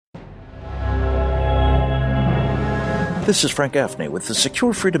This is Frank Gaffney with the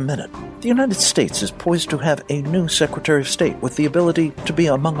Secure Freedom Minute. The United States is poised to have a new Secretary of State with the ability to be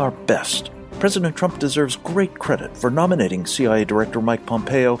among our best. President Trump deserves great credit for nominating CIA Director Mike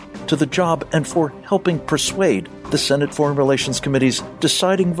Pompeo to the job and for helping persuade the Senate Foreign Relations Committee's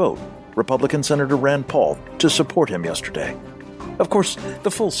deciding vote, Republican Senator Rand Paul, to support him yesterday. Of course,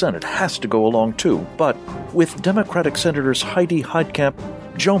 the full Senate has to go along too, but with Democratic Senators Heidi Heitkamp,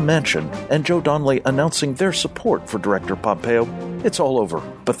 Joe Manchin, and Joe Donnelly announcing their support for Director Pompeo, it's all over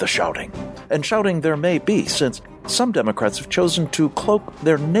but the shouting. And shouting there may be, since some Democrats have chosen to cloak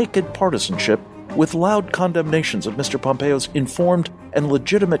their naked partisanship with loud condemnations of Mr. Pompeo's informed and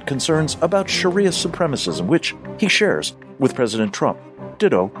legitimate concerns about Sharia supremacism, which he shares with President Trump.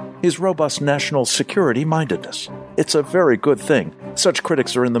 Ditto his robust national security mindedness. It's a very good thing such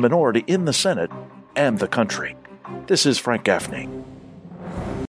critics are in the minority in the Senate and the country. This is Frank Gaffney.